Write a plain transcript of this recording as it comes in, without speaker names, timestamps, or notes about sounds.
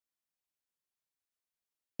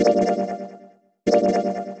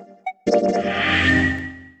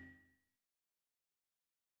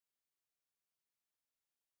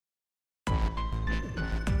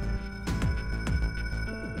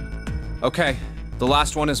Okay, the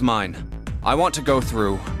last one is mine. I want to go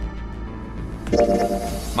through.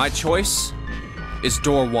 My choice is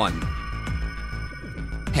door 1.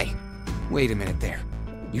 Hey, wait a minute there.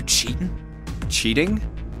 You cheating? Cheating?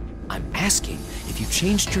 I'm asking if you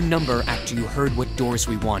changed your number after you heard what doors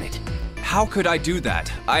we wanted. How could I do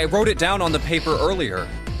that? I wrote it down on the paper earlier.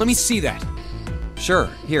 Let me see that. Sure,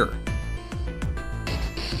 here.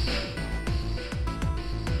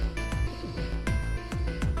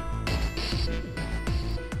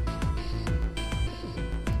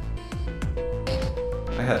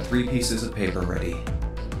 I had 3 pieces of paper ready.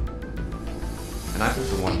 And I put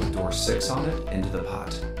the one with door 6 on it into the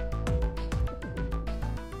pot.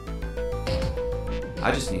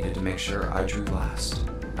 I just needed to make sure I drew last.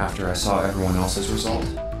 After I saw everyone else's result,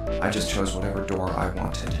 I just chose whatever door I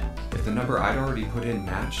wanted. If the number I'd already put in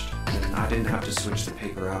matched, then I didn't have to switch the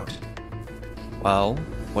paper out. Well,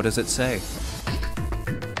 what does it say?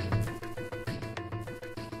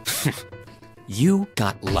 You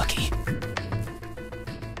got lucky.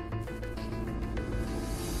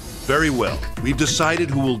 Very well. We've decided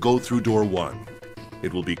who will go through door 1.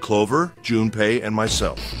 It will be Clover, Junpei, and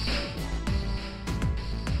myself.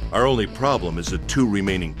 Our only problem is the 2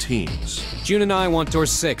 remaining teams. June and I want door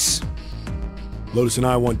 6. Lotus and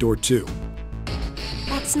I want door 2.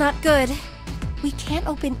 That's not good. We can't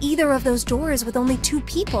open either of those doors with only 2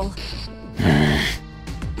 people.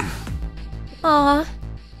 Aw.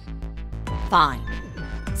 Fine.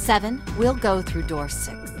 7, we'll go through door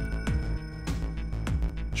 6.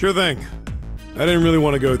 Sure thing. I didn't really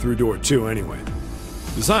want to go through door 2 anyway.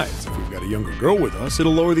 Besides, if we've got a younger girl with us,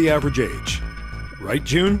 it'll lower the average age. Right,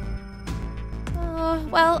 June?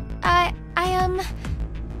 Well,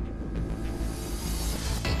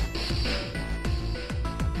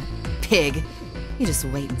 Pig. You just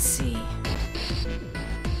wait and see.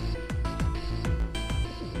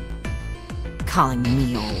 Calling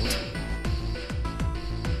me old.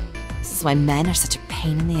 This is why men are such a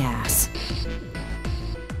pain in the ass.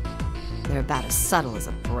 They're about as subtle as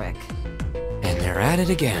a brick. And they're at it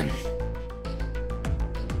again.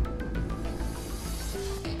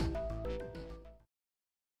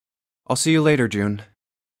 I'll see you later, June.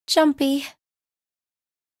 Jumpy.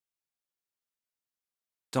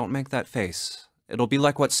 Don't make that face. It'll be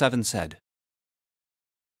like what 7 said.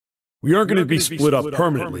 We aren't going to be split up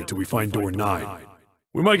permanently till we find door 9.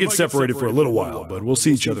 We might get separated for a little while, but we'll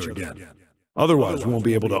see each other again. Otherwise, we won't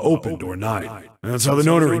be able to open door 9. That's how the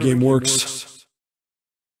notary game works.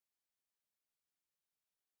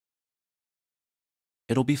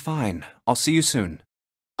 It'll be fine. I'll see you soon.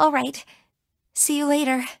 All right. See you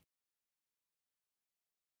later.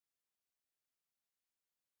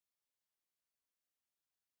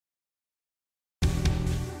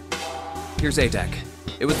 Here's A deck.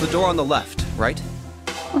 It was the door on the left, right?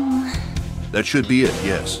 That should be it,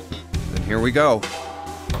 yes. Then here we go.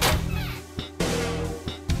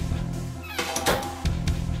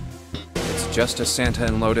 It's just as Santa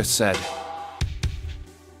and Lotus said.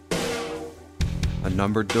 A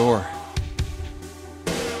numbered door.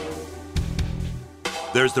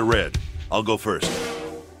 There's the red. I'll go first.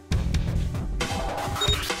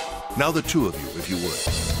 Now the 2 of you, if you would.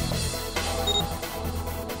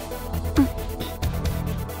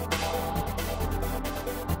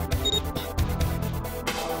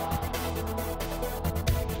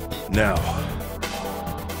 Now.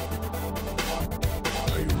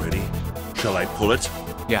 Are you ready? Shall I pull it?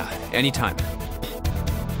 Yeah, anytime.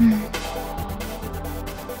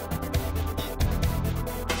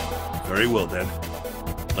 Very well then.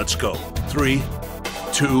 Let's go. 3,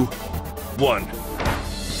 2, 1.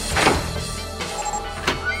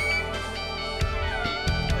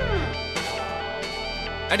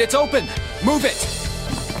 And it's open! Move it!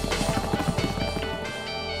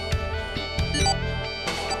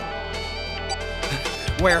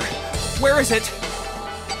 Where is it?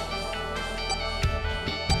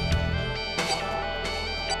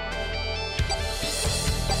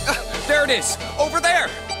 There it is! Over there!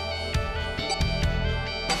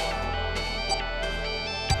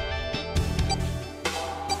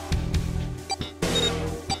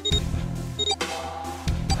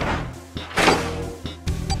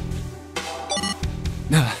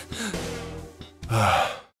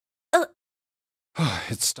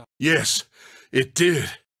 It stopped. Yes, it did.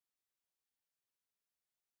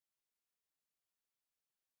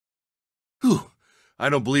 Whew. I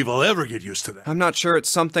don't believe I'll ever get used to that. I'm not sure it's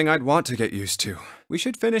something I'd want to get used to. We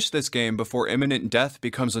should finish this game before imminent death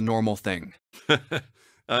becomes a normal thing.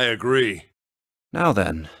 I agree. Now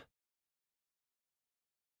then.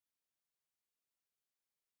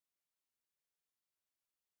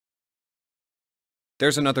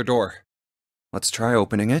 There's another door. Let's try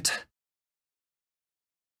opening it.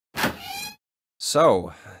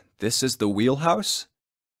 So, this is the wheelhouse?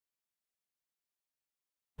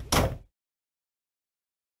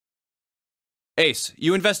 Ace,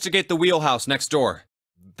 you investigate the wheelhouse next door.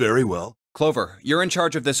 Very well. Clover, you're in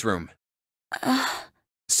charge of this room.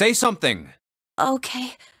 Say something!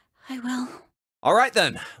 Okay, I will. All right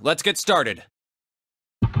then, let's get started.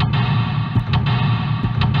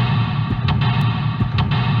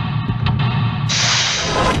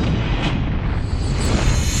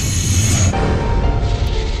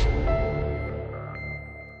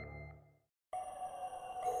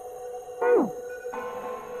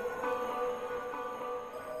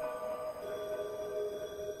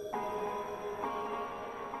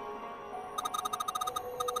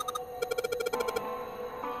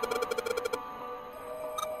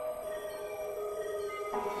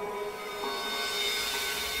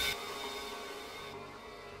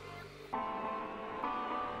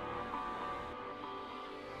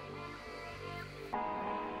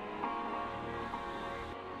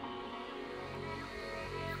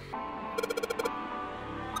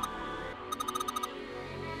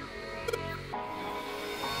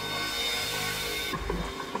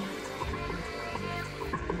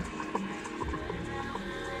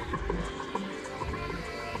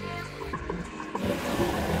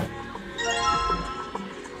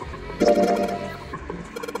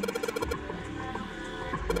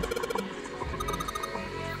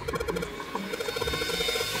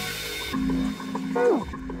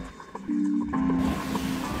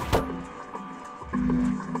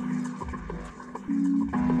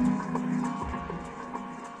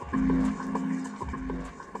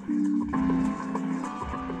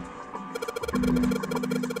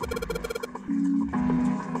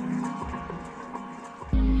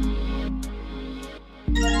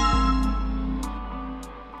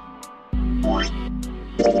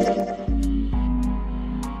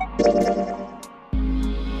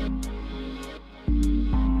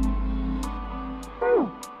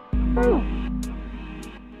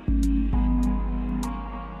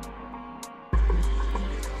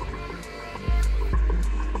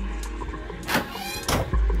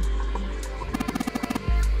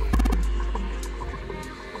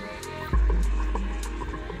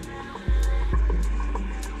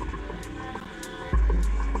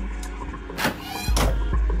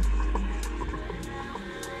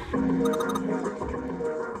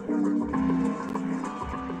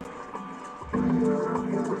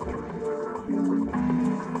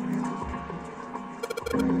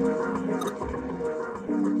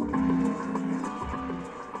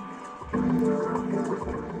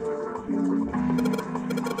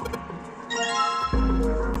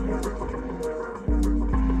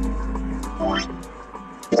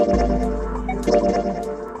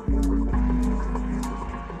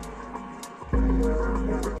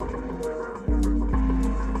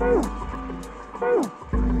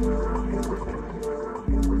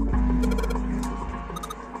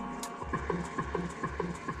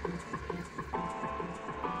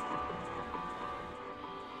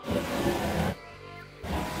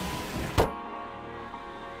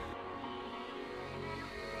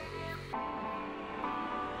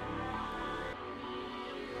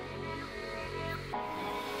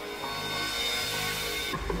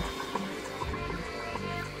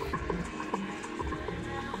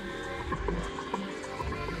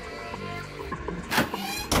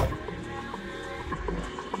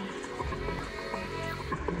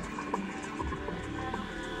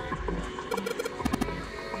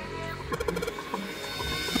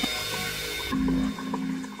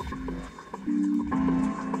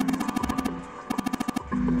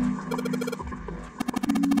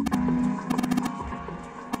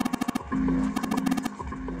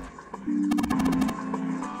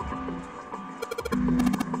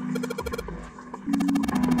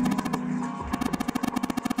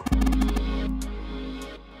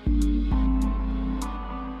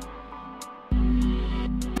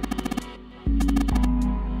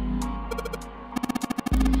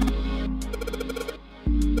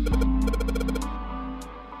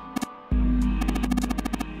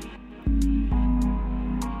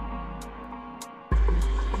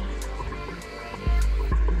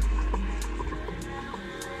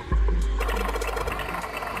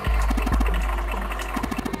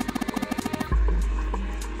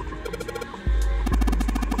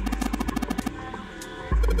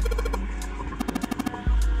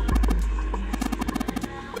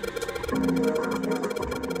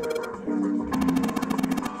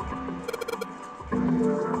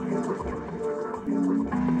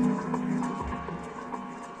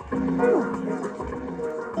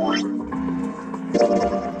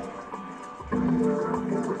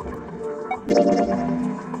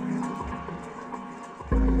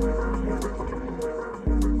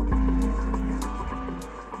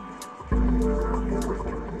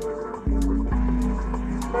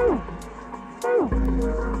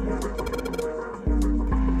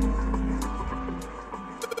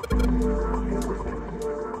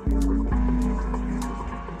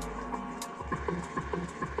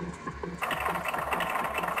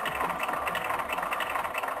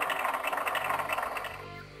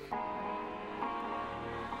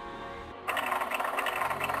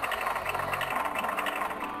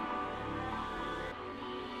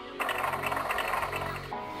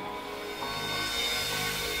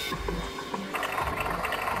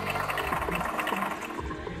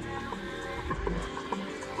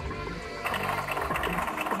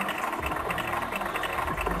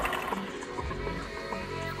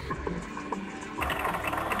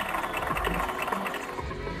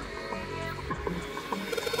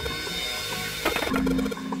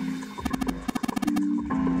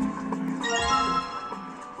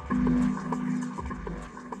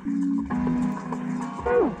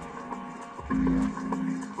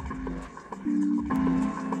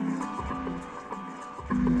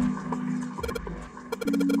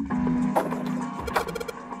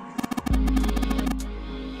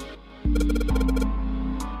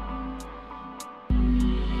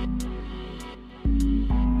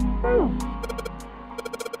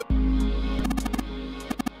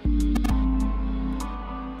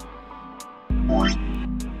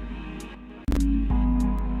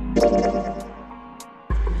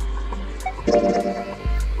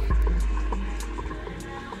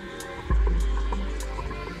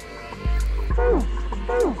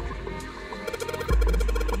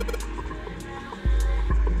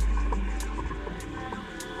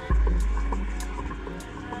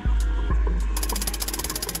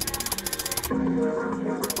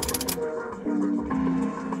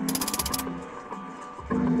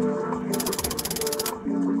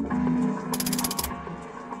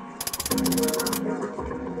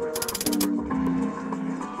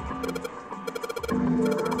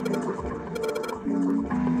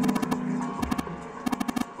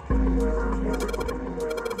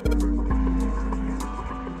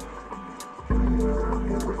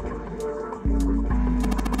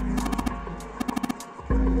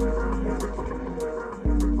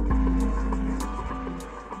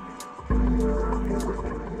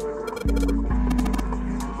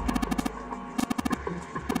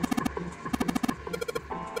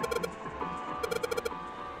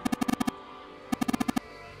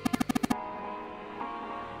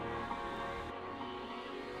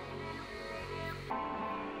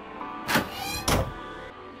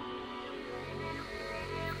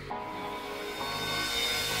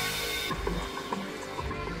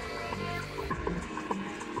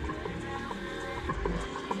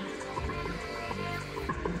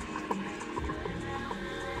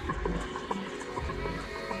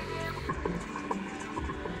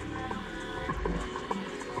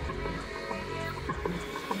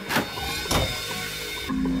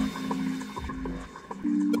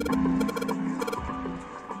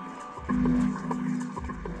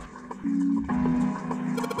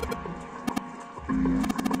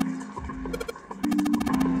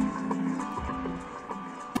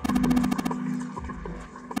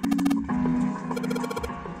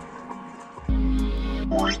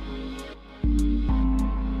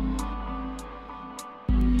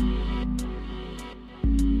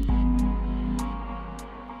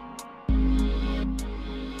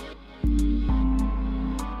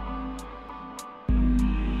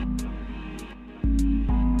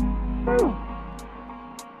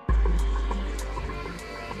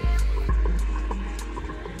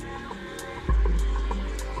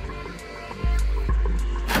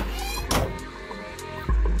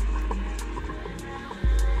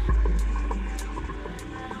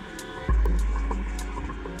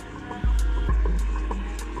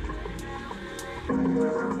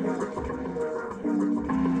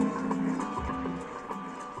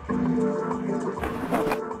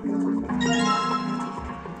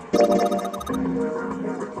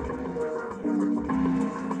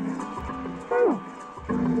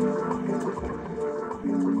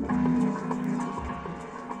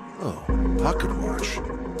 Pocket watch.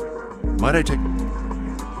 Might I take...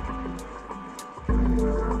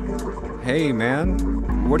 Hey, man.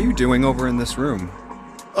 What are you doing over in this room?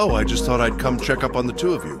 Oh, I just thought I'd come check up on the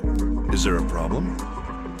two of you. Is there a problem?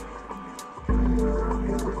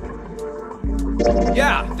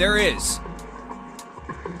 Yeah, there is.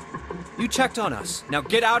 You checked on us. Now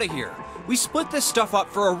get out of here. We split this stuff up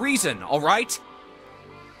for a reason, alright?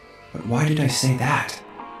 But why did I say that?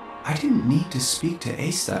 I didn't need to speak to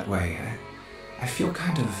Ace that way. I feel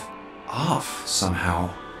kind of off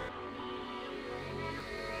somehow.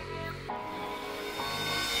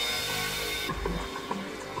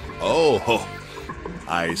 Oh,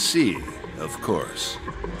 I see, of course.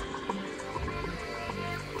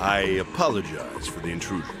 I apologize for the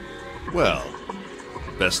intrusion. Well,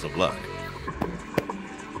 best of luck.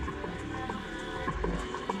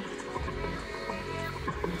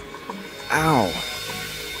 Ow.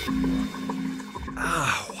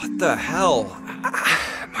 Ah, what the hell?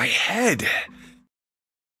 Ah, my head.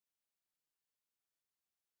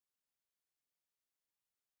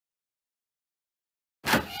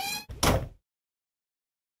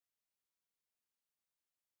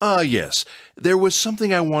 Yes. There was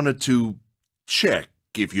something I wanted to check,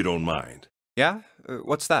 if you don't mind. Yeah?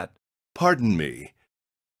 What's that? Pardon me.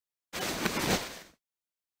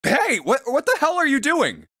 Hey, what the hell are you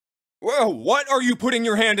doing? Whoa, what are you putting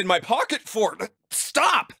your hand in my pocket for?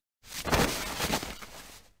 Stop!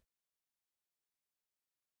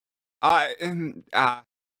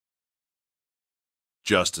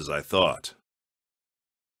 Just as I thought.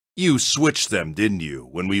 You switched them, didn't you,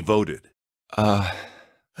 when we voted?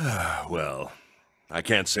 Well, I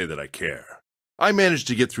can't say that I care. I managed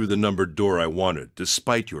to get through the numbered door I wanted,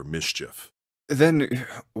 despite your mischief. Then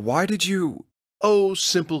why did you... Oh,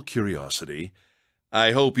 simple curiosity.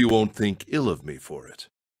 I hope you won't think ill of me for it.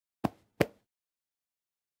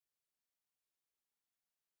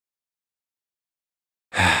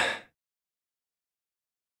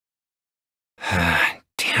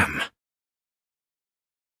 Damn.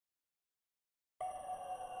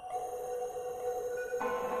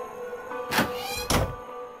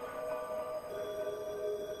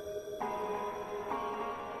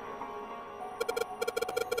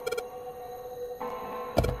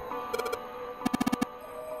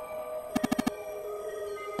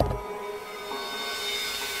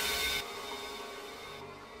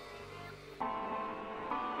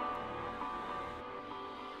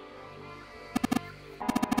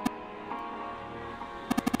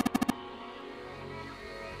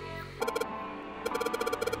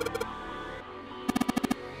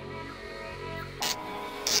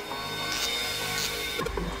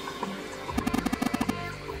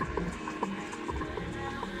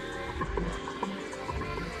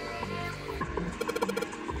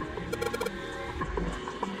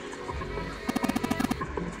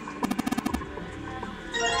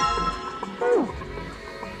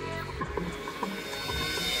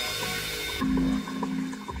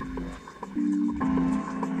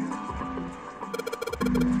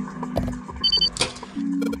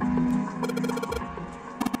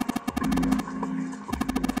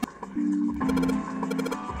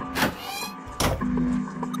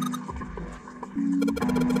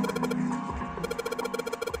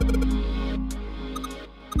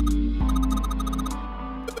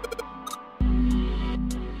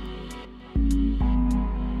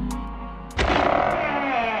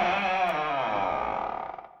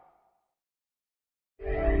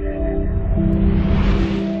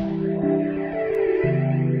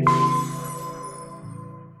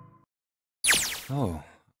 Oh.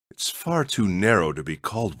 It's far too narrow to be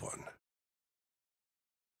called one.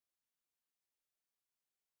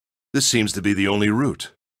 This seems to be the only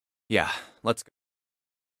route. Yeah, let's go.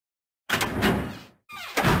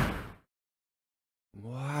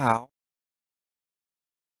 Wow.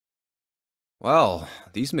 Well,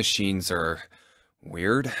 these machines are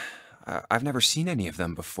weird. I've never seen any of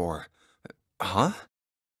them before. Huh?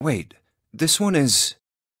 Wait, this one is...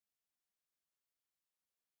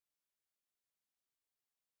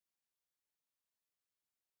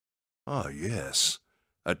 Ah, yes.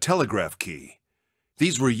 A telegraph key.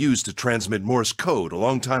 These were used to transmit Morse code a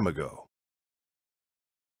long time ago.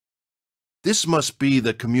 This must be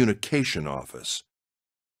the communication office.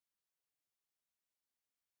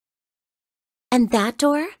 And that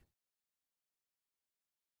door?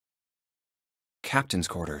 Captain's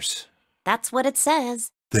quarters. That's what it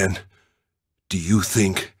says. Then, do you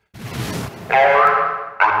think...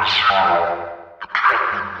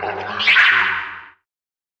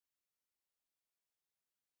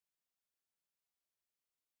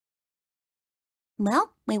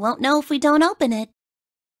 Well, we won't know if we don't open it.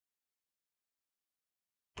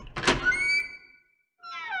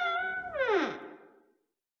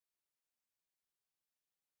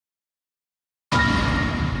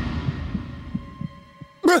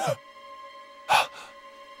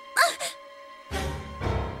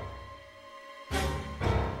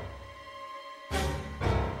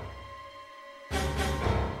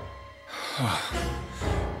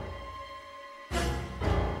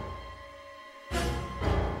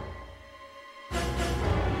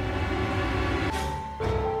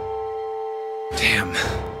 Damn.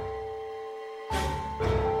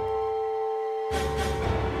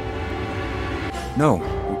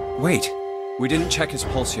 No, wait. We didn't check his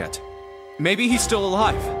pulse yet. Maybe he's still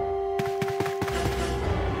alive.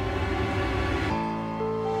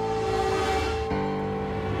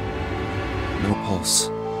 No pulse.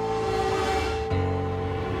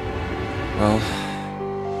 Well,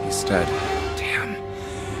 he's dead. Damn.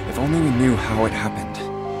 If only we knew how it happened.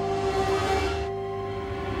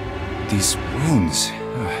 These wounds.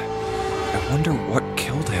 I wonder what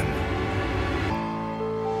killed him.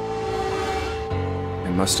 It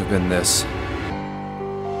must have been this.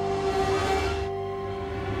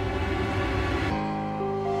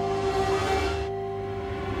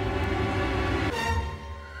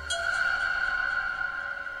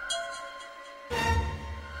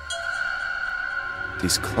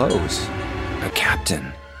 These clothes. A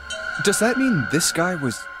captain. Does that mean this guy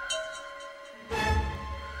was...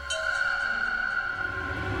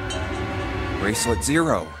 Bracelet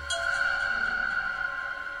 0.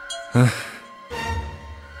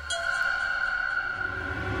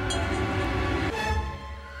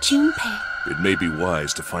 Junpei. It may be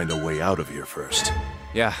wise to find a way out of here first.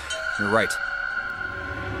 Yeah, you're right.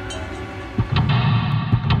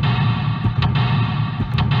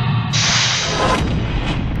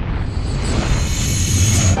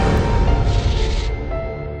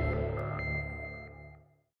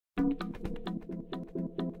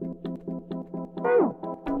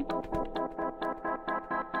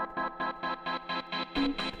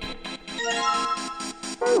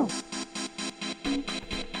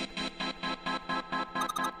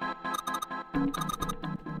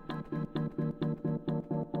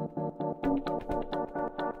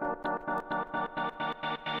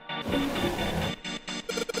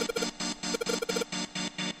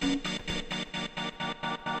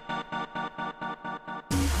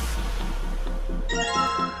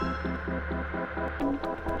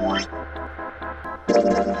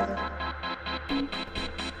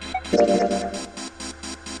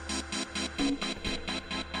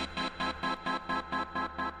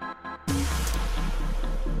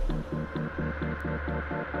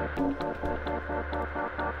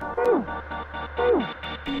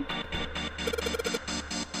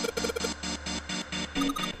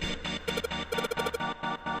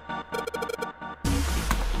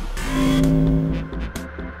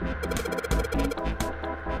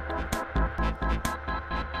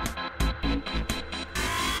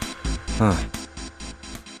 Huh.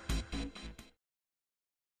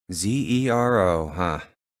 Zero, huh?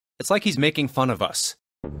 It's like he's making fun of us.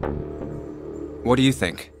 What do you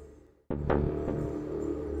think?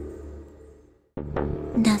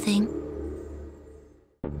 Nothing.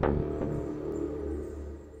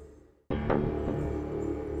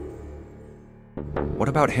 What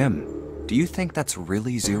about him? Do you think that's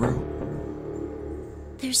really Zero?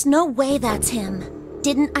 There's no way that's him.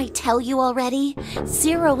 Didn't I tell you already?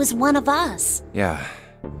 Zero is one of us. Yeah,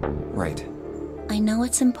 right. I know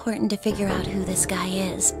it's important to figure out who this guy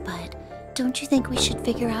is, but don't you think we should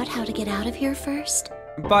figure out how to get out of here first?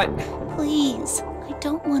 But... Please, I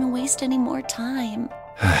don't want to waste any more time.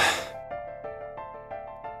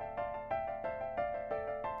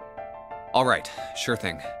 All right, sure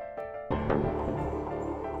thing.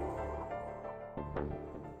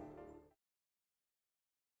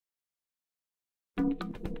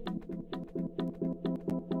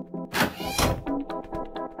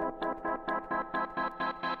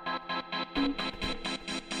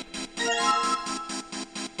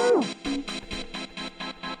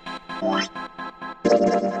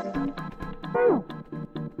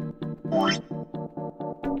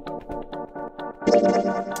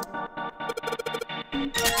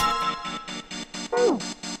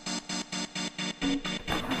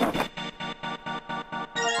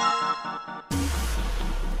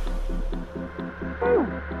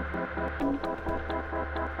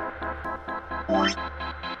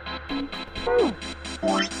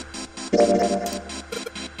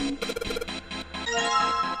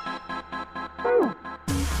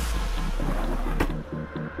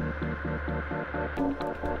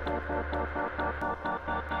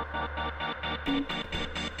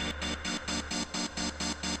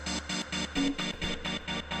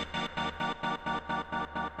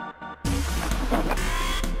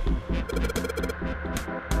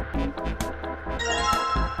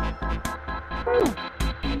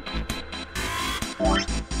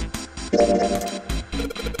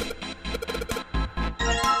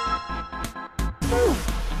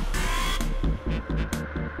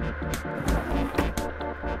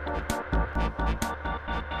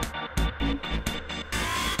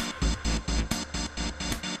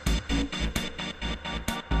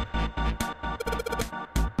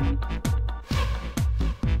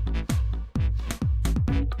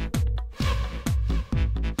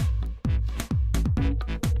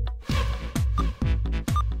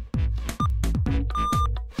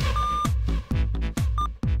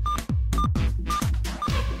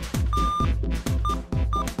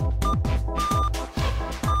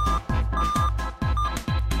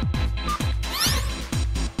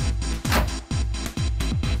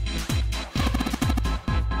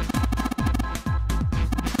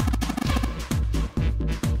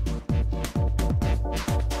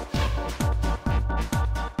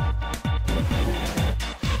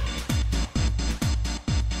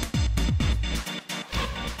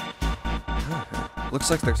 Looks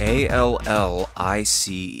like there's A-L-L-I-C-E.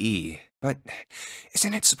 But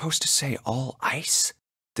isn't it supposed to say all ice?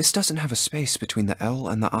 This doesn't have a space between the L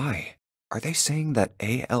and the I. Are they saying that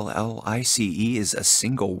A-L-L-I-C-E is a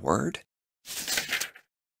single word?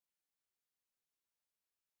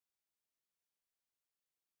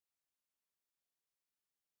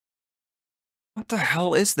 What the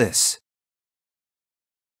hell is this?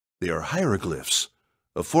 They are hieroglyphs,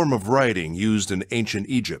 a form of writing used in ancient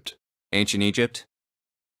Egypt. Ancient Egypt?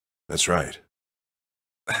 That's right.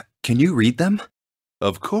 Can you read them?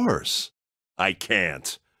 Of course. I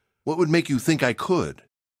can't. What would make you think I could?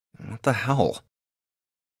 What the hell?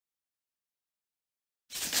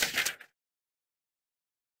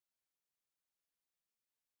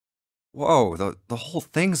 Whoa, the whole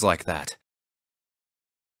thing's like that.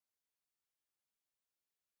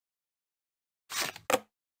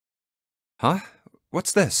 Huh?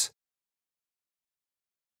 What's this?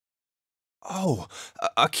 Oh,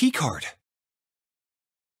 a key card.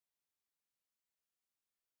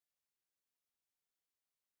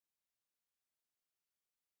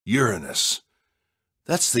 Uranus.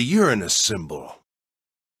 That's the Uranus symbol.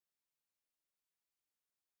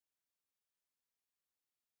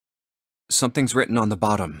 Something's written on the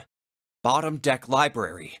bottom. Bottom deck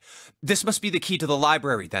library. This must be the key to the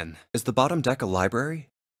library, then. Is the bottom deck a library?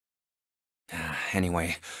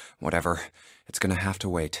 Anyway, whatever. It's gonna have to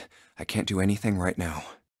wait. I can't do anything right now.